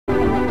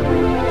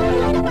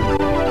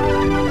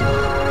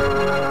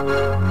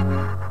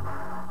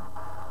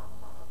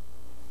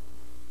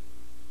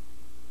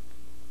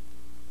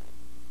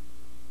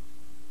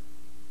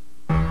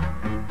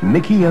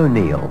Mickey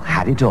O'Neill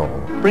had it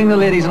all. Bring the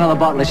ladies another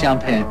bottle of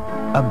champagne.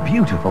 A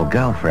beautiful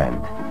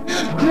girlfriend.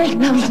 Make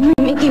love to me,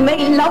 Mickey,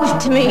 make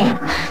love to me.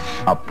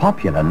 A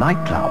popular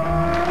nightclub.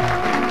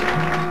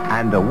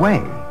 And a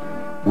way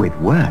with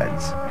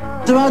words.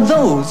 There are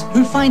those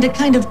who find a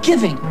kind of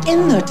giving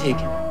in their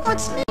taking.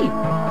 That's me.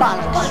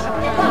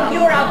 Bollocks.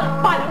 You're a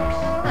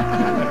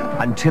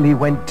bollocks. Until he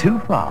went too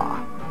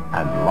far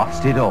and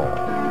lost it all.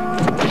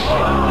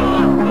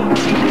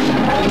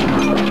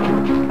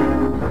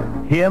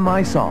 Hear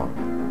my song,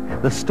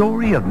 the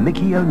story of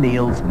Mickey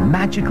O'Neill's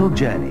magical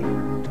journey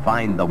to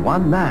find the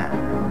one man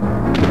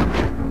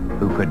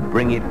who could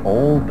bring it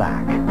all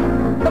back.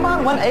 The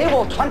man went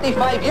AWOL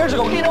 25 years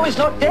ago. You know he's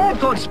not dead.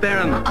 God spare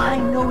him. I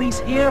know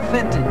he's here,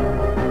 Fenton.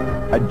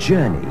 A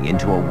journey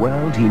into a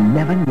world he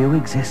never knew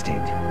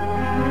existed,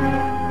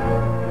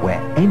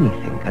 where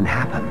anything can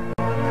happen.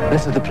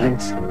 This is the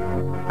place.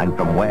 And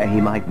from where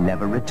he might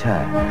never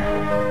return.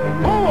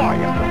 Who are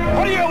you?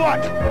 What do you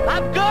want?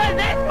 I'm doing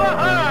this for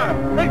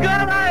her. The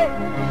girl I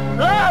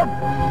love.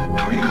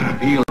 How are you gonna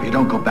feel if you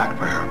don't go back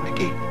for her,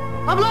 Mickey?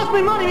 I've lost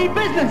my money, my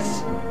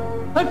business,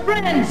 my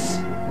friends.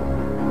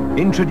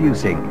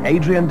 Introducing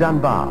Adrian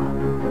Dunbar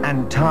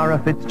and Tara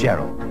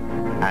Fitzgerald,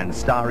 and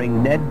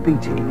starring Ned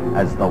Beatty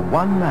as the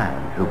one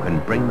man who can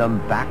bring them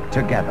back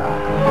together.